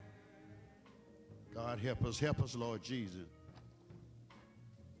God, help us, Lord Jesus.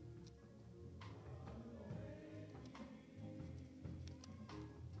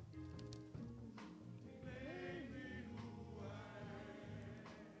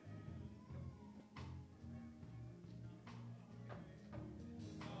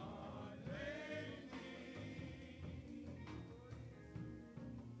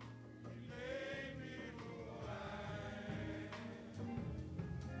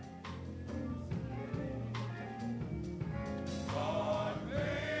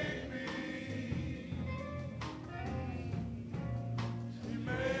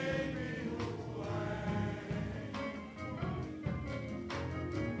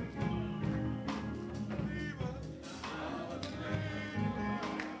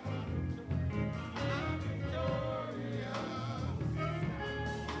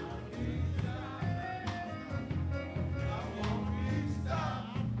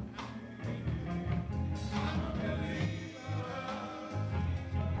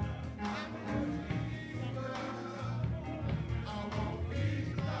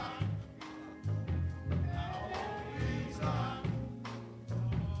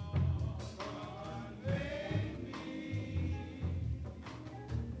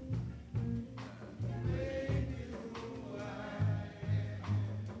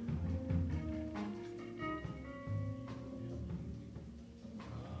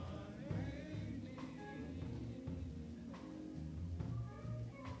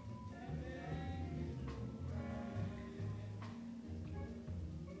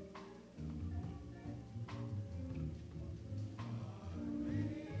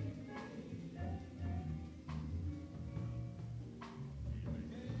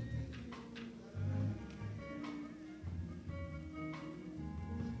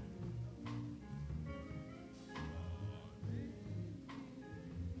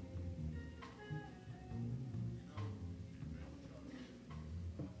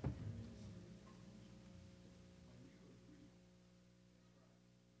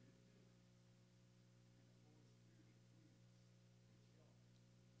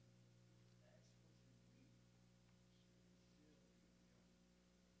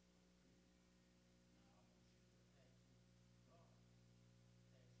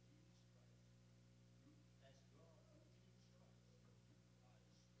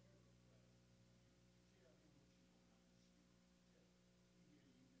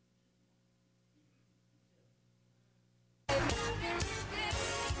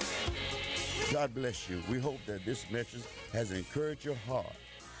 God bless you. We hope that this message has encouraged your heart.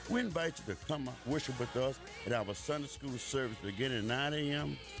 We invite you to come worship with us at our Sunday school service beginning at 9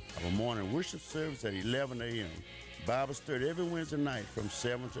 a.m., our morning worship service at 11 a.m., Bible study every Wednesday night from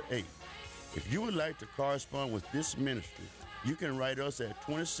 7 to 8. If you would like to correspond with this ministry, you can write us at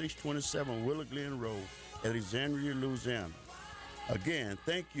 2627 Willow Glen Road, Alexandria, Louisiana. Again,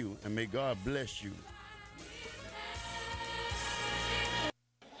 thank you, and may God bless you.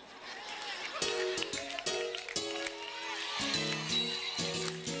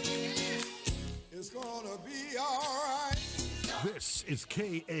 It's gonna be all right. This is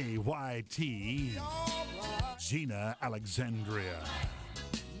KAYT, Gina, Alexandria.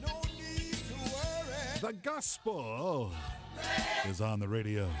 No need to worry. The gospel is on the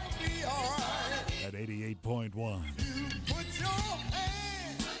radio Be all right. at 88.1. You put your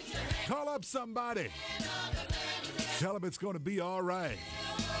hand. Call up somebody. Tell them it's going to be all right.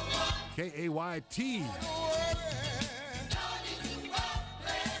 KAYT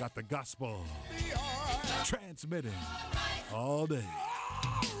got the gospel transmitting all day.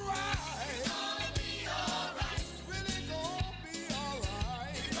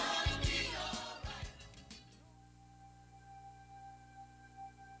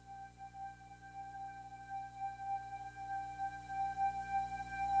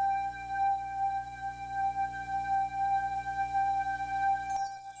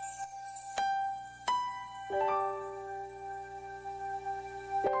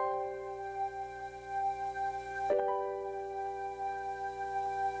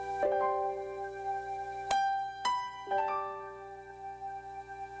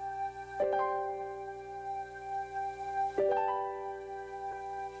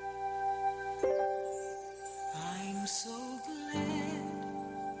 I'm so glad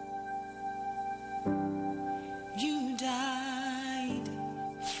you died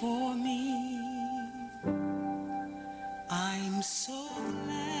for me. I'm so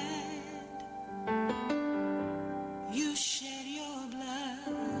glad you shed your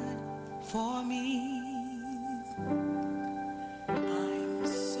blood for me. I'm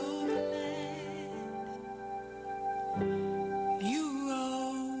so glad you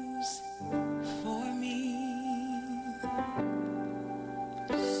rose for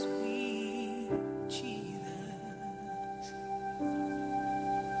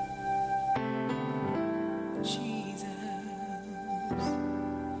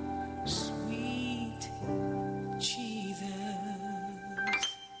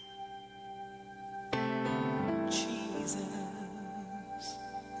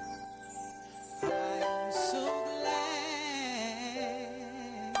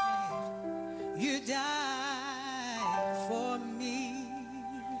You died for me.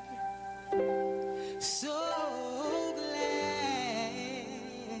 So glad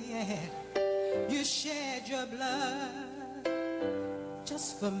you shed your blood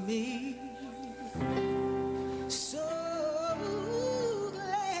just for me. So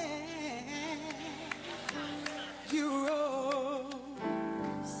glad you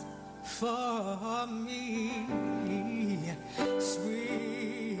rose for me,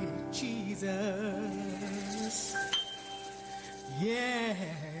 sweet Jesus. Yeah,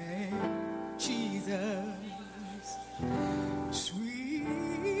 Jesus, sweet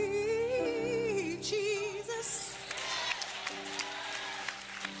Jesus,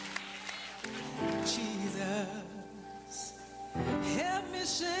 Jesus, help me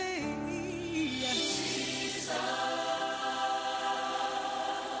sing.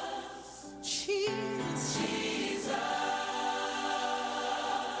 Jesus,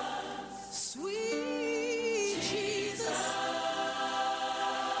 sweet Jesus,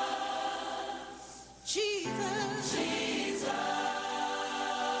 Jesus,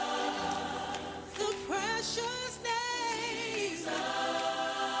 the precious name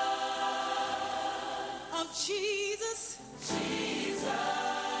of Jesus,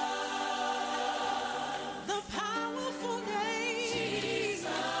 the powerful name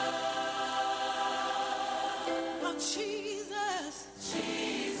of Jesus,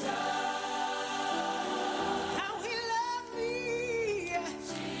 how he loved me,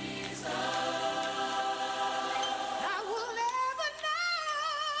 I will never know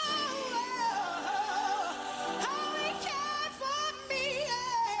how he cared for me,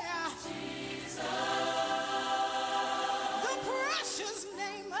 the precious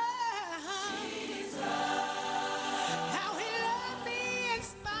name of how he loved me in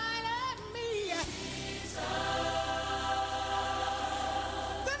spite of me.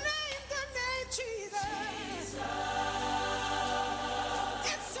 The name Jesus.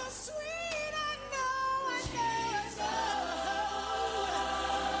 It's so sweet, I know, I know.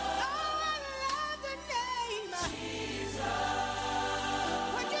 Oh, I love the name.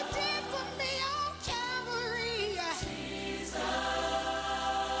 What you did for me on Calvary.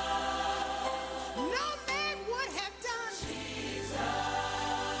 No man would have done.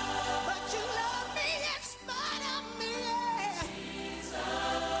 But you love me in spite of me.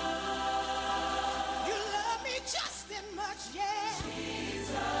 You love me just as much, yeah.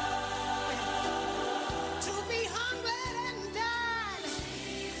 To be hungry and died.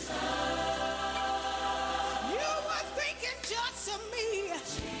 You were thinking just of me.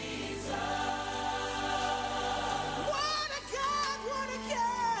 What a God, what a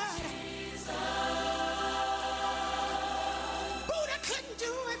God. Buddha couldn't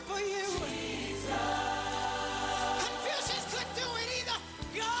do it for you. Confucius couldn't do it either.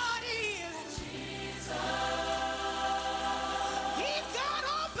 God is. He's God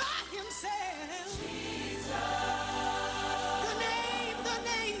all by himself. The name of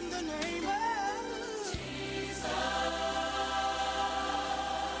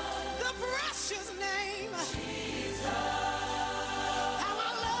the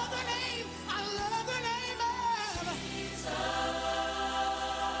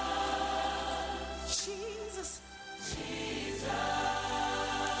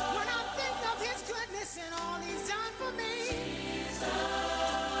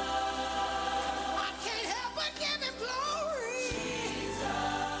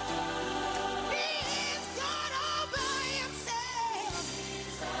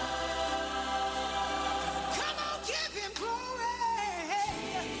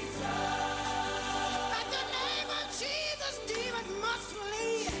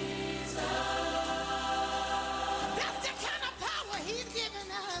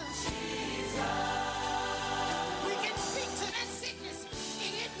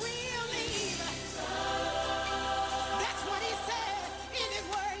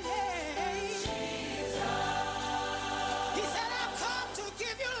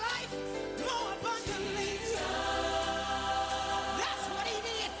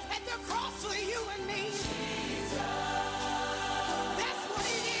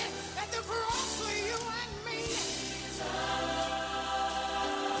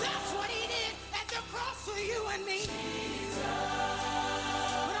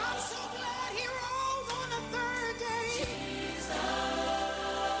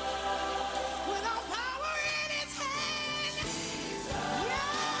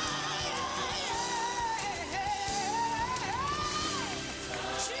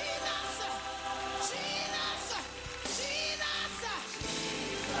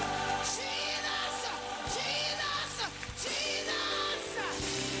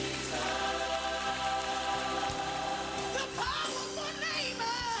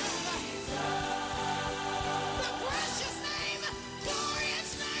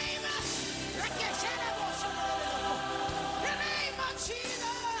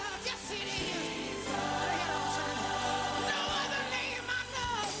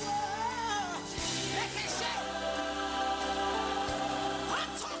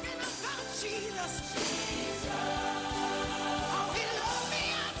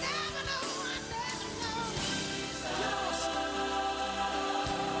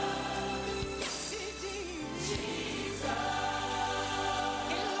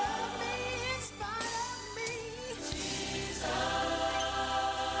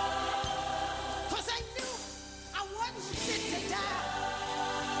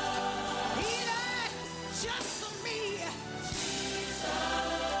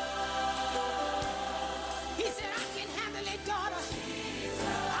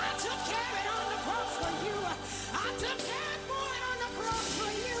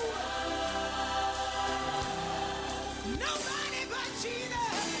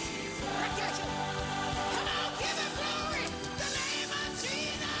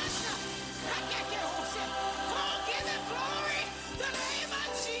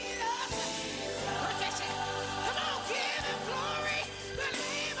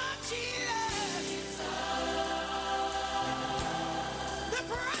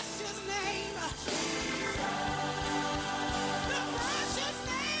The precious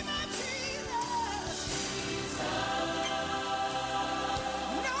name of Jesus.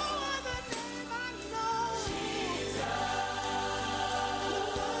 No other name I know.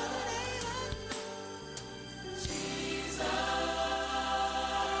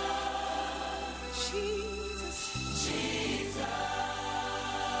 Jesus.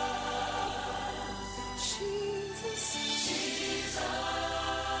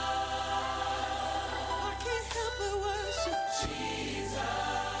 I can't help but worship.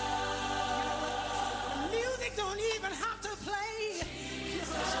 The music don't even have to play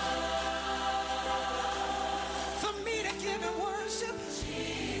for me to give him worship.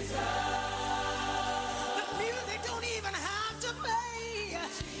 The music don't even have to play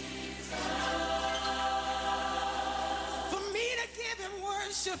for me to give him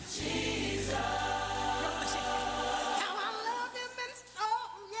worship. How I love him and oh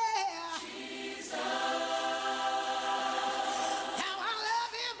yeah. How I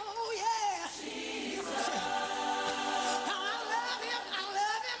love him, oh yeah. How I love him, I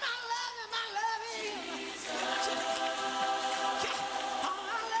love him, I love him, I love him. How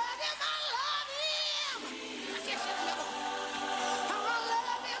I love him, I love him. How I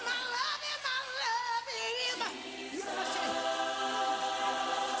love him, I love him, I love him.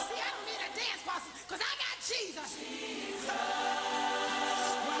 See, I don't need a dance partner, 'cause I got Jesus.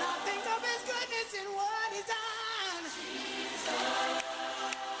 When I think of his goodness and what he's done.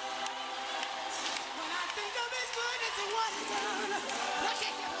 When I think of his goodness and what he's done. Look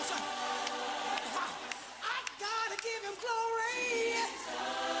at him, son. I gotta give him glory.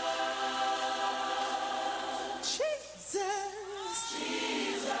 Jesus.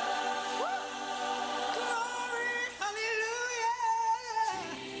 Woo. Glory, hallelujah.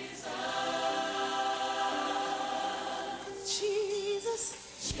 Jesus.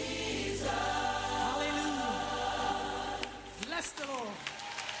 Hallelujah. Bless the Lord.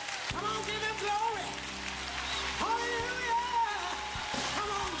 Come on, give him glory. Hallelujah.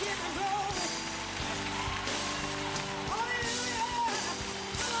 Come on, give him glory. Hallelujah.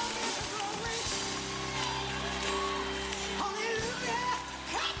 Come on, give him glory. Hallelujah.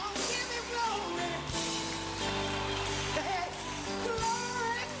 Come on, give him glory. Hey,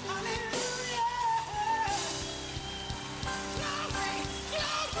 glory. Hallelujah. Glory,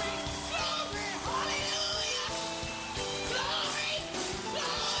 glory, glory. Hallelujah. Glory,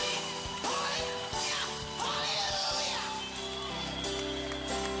 glory. Hallelujah. Hallelujah.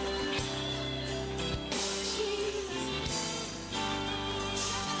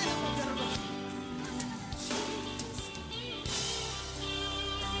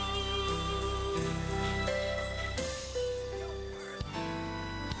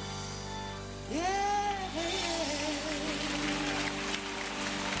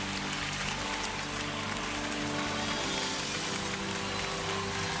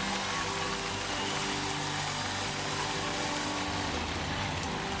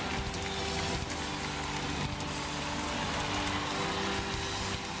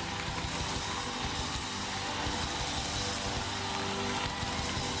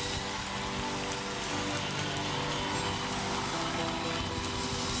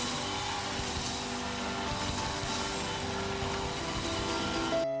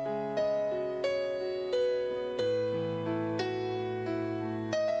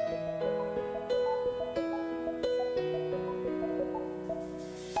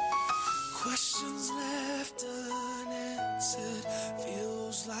 Questions left unanswered.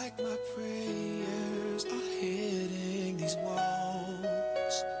 Feels like my prayers are hitting these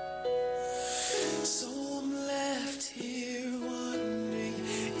walls. So I'm left here wondering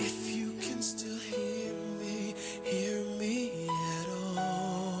if you can still hear me at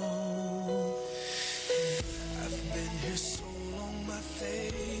all. I've been here so long, my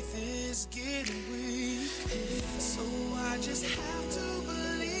faith is getting weak. So I just have to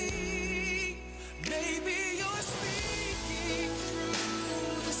believe. Maybe you're speaking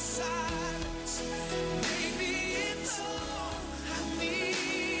through the silence. Maybe it's all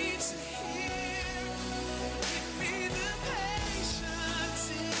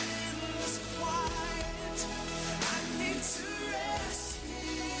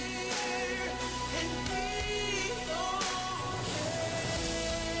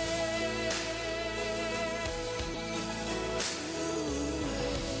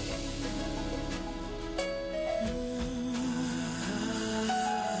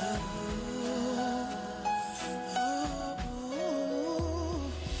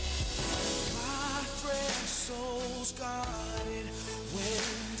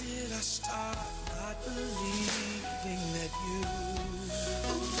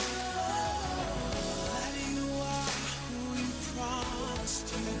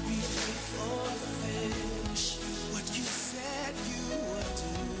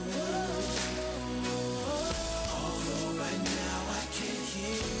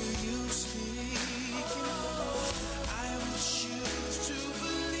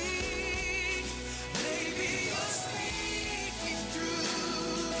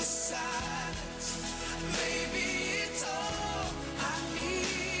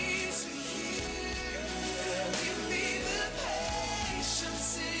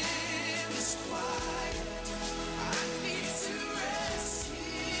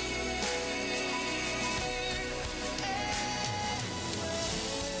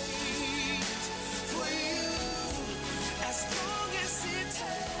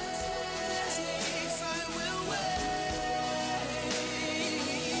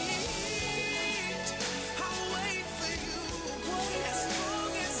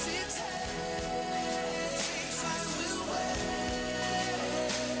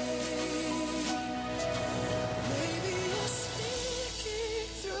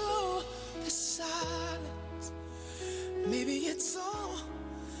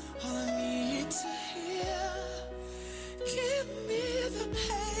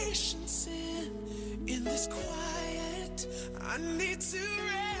to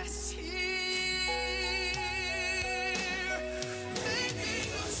rest here. Make me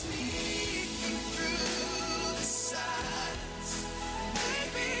go sneaking through the silence.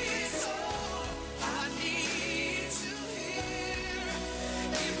 Maybe it's all I need to hear.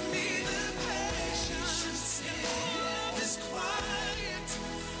 Give me the patience in this quiet.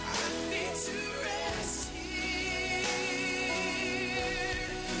 I need to rest here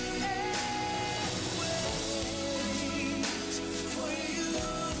and wait for you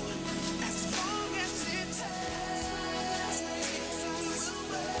as long as it takes. I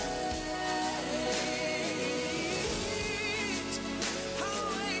will wait. I'll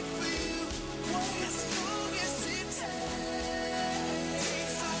wait for you as long as it takes.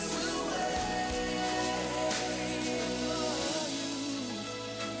 I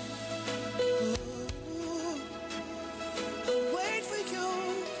will wait for you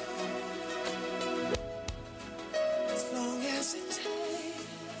as long as it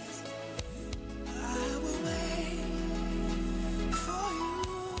takes. I will wait for you.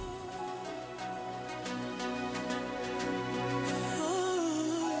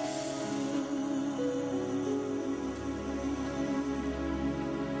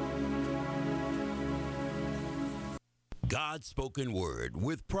 God's Spoken Word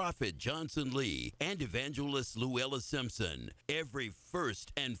with Prophet Johnson Lee and Evangelist Luella Simpson every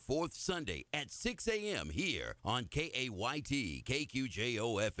first and fourth Sunday at 6 a.m. here on KAYT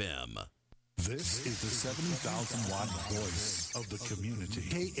KQJO FM. This is the 70,000 watt voice of the community.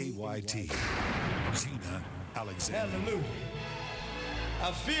 KAYT. Gina Alexander. Hallelujah.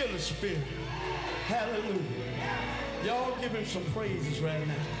 I feel the Spirit. Hallelujah. Y'all give him some praises right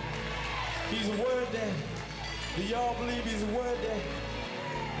now. He's a word that. Do y'all believe he's a word that?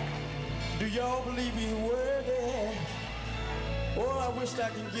 Do y'all believe he's worthy? Oh, I wish I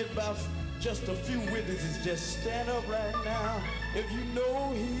could get about just a few witnesses. Just stand up right now if you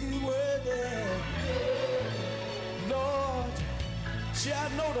know he's worthy. Lord, see, I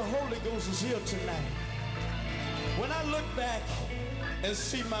know the Holy Ghost is here tonight. When I look back and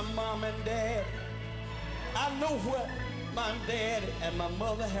see my mom and dad, I know what my dad and my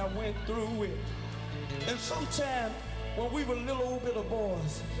mother have went through with. And sometimes when we were little old bit of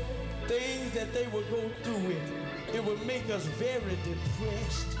boys, things that they would go through with, it would make us very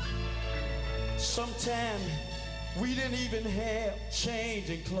depressed. Sometimes we didn't even have change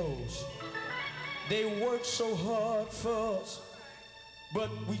in clothes. They worked so hard for us, but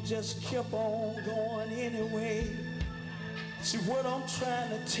we just kept on going anyway. See, what I'm trying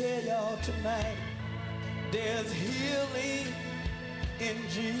to tell y'all tonight, there's healing in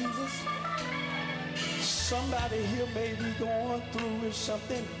Jesus. Somebody here may be going through with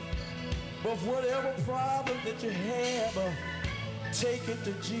something, but whatever problem that you have, take it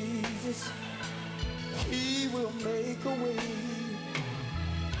to Jesus. He will make a way.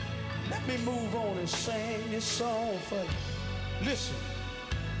 Let me move on and sing this song for you. Listen.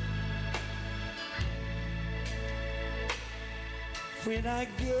 When I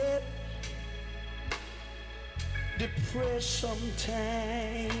get depressed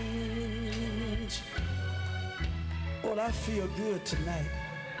sometimes, well, I feel good tonight.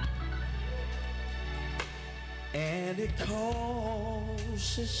 And it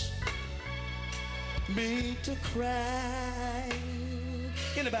causes me to cry.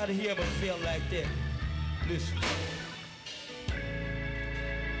 Anybody here ever feel like that? Listen.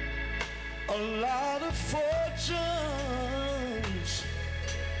 A lot of fortunes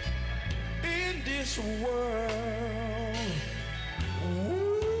in this world. Ooh,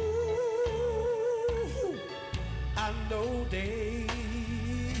 I know they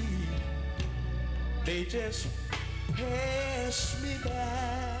just pass me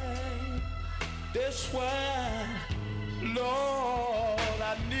by. That's why, Lord,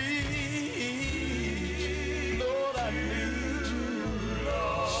 I need you.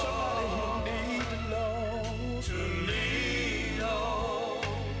 Somebody who need the Lord to lean on.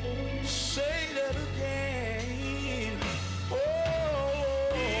 Say that again. Oh,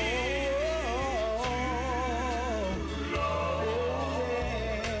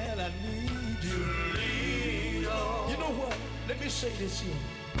 Lord, I need you. You know what? Let me say this here.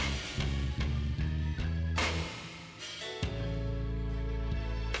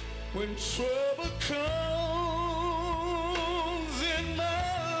 When trouble comes in my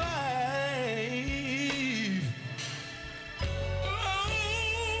life,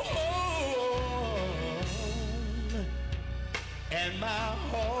 and my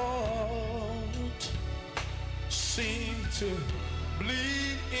heart seems to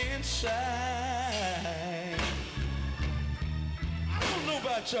bleed inside. I don't know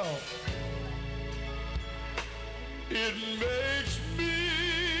about y'all. It makes me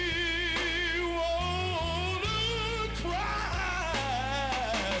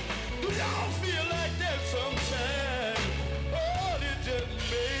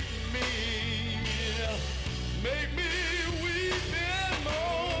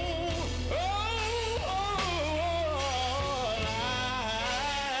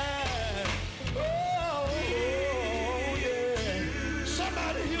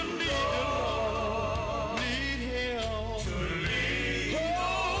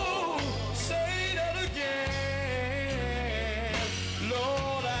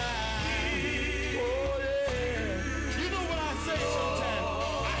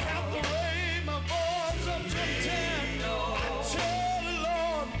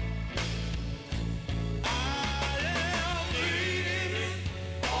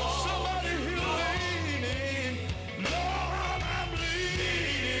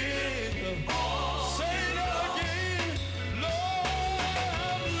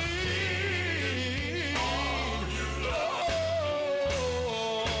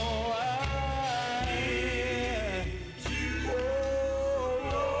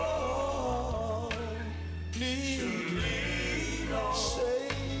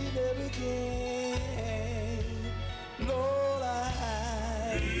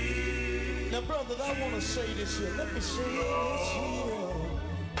Now, brothers, I want to say this here. Let me say this here.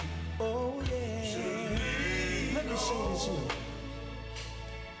 Oh, yeah. Let me say this here.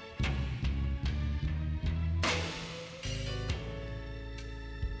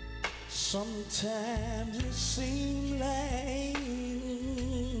 Sometimes it seems like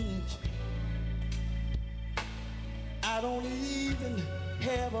I don't even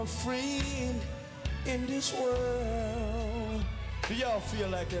have a friend in this world. Do y'all feel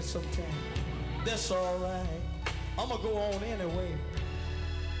like that sometimes? That's all right. I'm gonna go on anyway.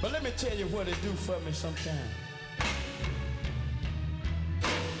 But let me tell you what it do for me sometimes.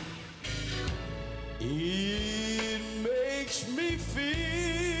 It makes me feel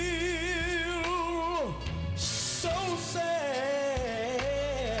so sad.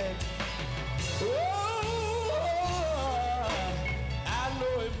 Oh, I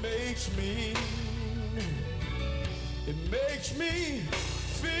know it makes me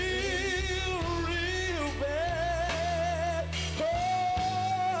feel real bad. Oh,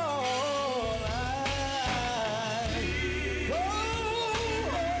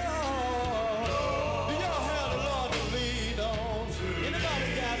 do y'all have the Lord to lean on? Anybody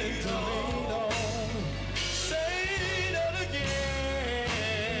got it to lean on? Say that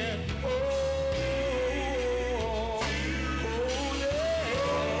again. Oh, yeah.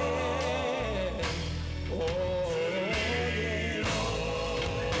 Oh, yeah.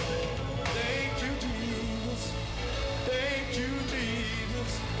 Thank you, Jesus. Thank you,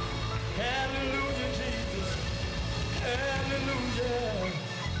 Jesus. Hallelujah, Jesus. Hallelujah.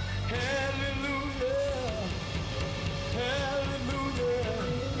 Hallelujah. Hallelujah.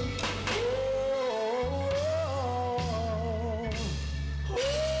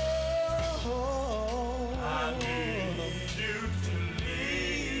 Oh, I need you to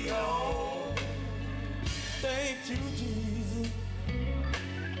lean on. Thank you, Jesus.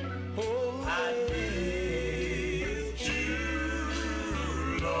 Oh, I need you,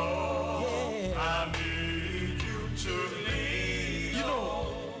 Lord. Yeah. I need you to lean. You know,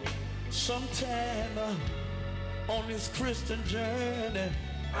 sometime on this Christian journey,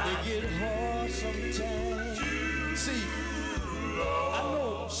 they get hard sometimes. See, I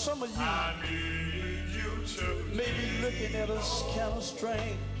know some of you may be looking at us kind of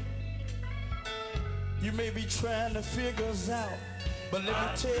strange. You may be trying to figure us out, but let me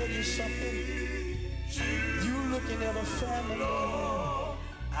tell you something. You looking at a family.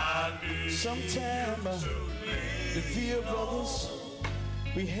 Sometimes, the dear brothers,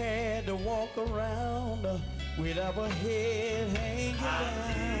 we had to walk around with our head hanging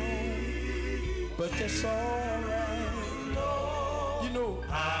down. But that's all right. You know,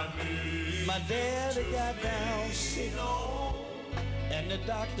 my daddy got down sick, and the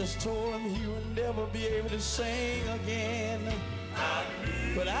doctors told him he would never be able to sing again.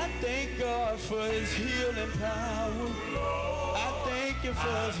 But I thank God for his healing power. I thank him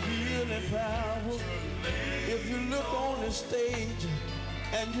for his healing power. If you look on the stage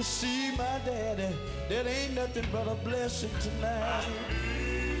and you see my daddy, that ain't nothing but a blessing tonight.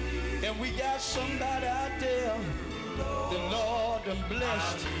 And we got somebody out there, the Lord done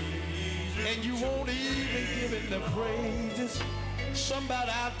blessed, and you won't even give him the praises.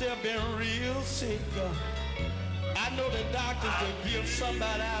 Somebody out there been real sick. I know the doctors will give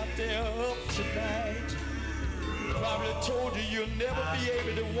somebody out there up tonight. Probably told you you'll never be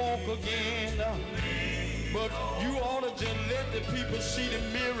able to walk again. But you ought to just let the people see the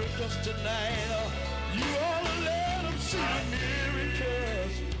miracles tonight. You ought to let them see the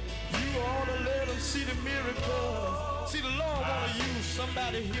miracles. You ought to let them see the miracles. See, the Lord want to use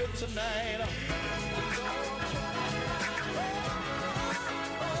somebody here tonight.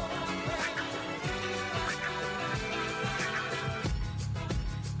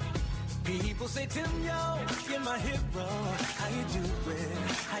 People say, Tim, yo, you're my hero. How you doing?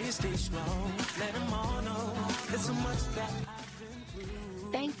 How you stay strong? Let them all know there's so much that I've been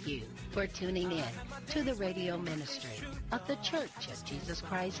through. Thank you for tuning in to the radio ministry of the Church of Jesus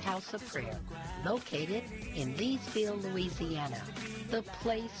Christ House of Prayer, located in Leesville, Louisiana, the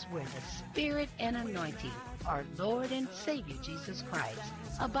place where the Spirit and anointing of our Lord and Savior Jesus Christ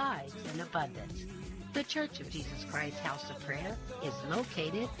abides in abundance. The Church of Jesus Christ House of Prayer is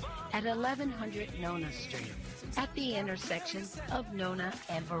located at 1100 Nona Street at the intersection of Nona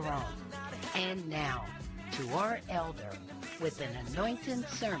and Verone. And now, to our elder with an anointing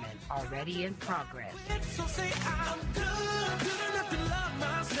sermon already in progress. So say I'm good, good enough to love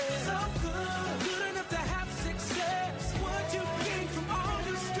myself. So good, good enough to have success. What you gain from all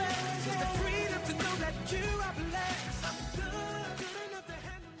this stress is the freedom to know that you are blessed. I'm good, good enough to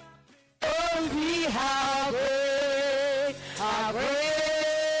handle my business. Oh, see how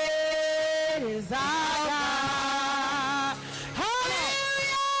great Great is our God.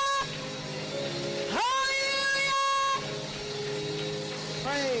 Hallelujah. Hallelujah.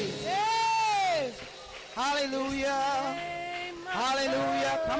 Praise. Yes. Hallelujah.